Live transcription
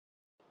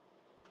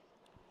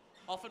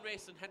Off and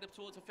racing, heading up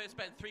towards the first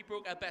bend. 3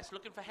 broke at best.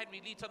 Looking for Henry.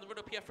 Leads on the run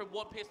up here from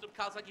 1, pacing up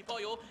Kawasaki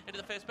Boyo into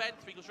the first bend.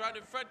 3 goes round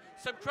in front.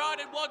 Some crowd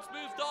in one's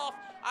moved off,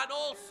 and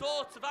all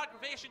sorts of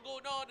aggravation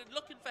going on. And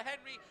Looking for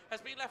Henry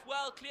has been left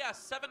well clear.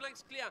 7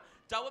 lengths clear.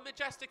 Dower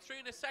Majestic through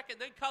in a second.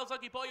 Then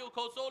Kawasaki Boyo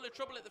caused all the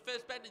trouble at the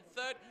first bend in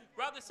third.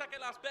 Round the second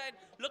last bend.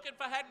 Looking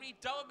for Henry.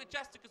 Dower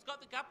Majestic has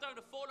got the gap down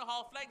to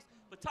 4.5 lengths,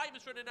 but time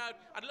is running out.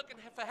 And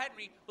Looking for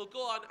Henry will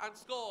go on and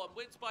score and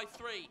wins by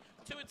 3.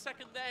 2 in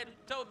second then.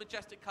 Dower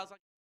Majestic,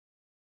 Kawasaki.